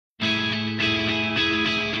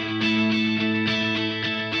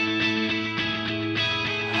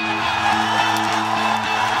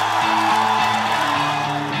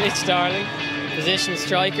Mitch Darling, position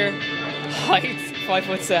striker, height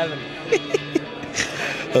 5'7".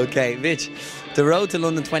 Okay, Mitch, the road to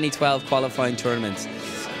London 2012 qualifying tournament.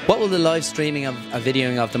 What will the live streaming of a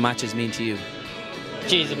videoing of the matches mean to you?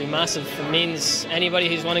 Geez, it'll be massive. It means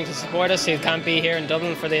anybody who's wanting to support us who can't be here in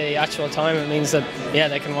Dublin for the actual time, it means that, yeah,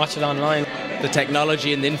 they can watch it online. The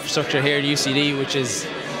technology and the infrastructure here at UCD, which is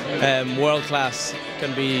world class,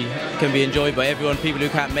 can be enjoyed by everyone. People who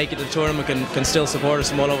can't make it to the tournament can still support us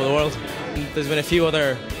from all over the world. There's been a few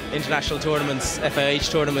other international tournaments,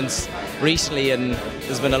 FIH tournaments recently, and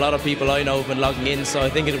there's been a lot of people I know have been logging in, so I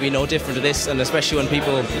think it'll be no different to this, and especially when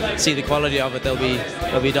people see the quality of it, they'll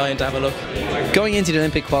be dying to have a look. Going into the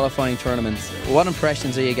Olympic qualifying tournament, what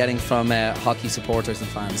impressions are you getting from hockey supporters and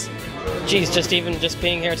fans? Geez, just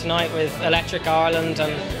being here tonight with Electric Ireland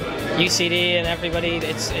and UCD and everybody,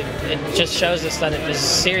 it just shows us that there's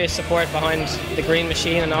serious support behind the green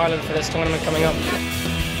machine in Ireland for this tournament coming up.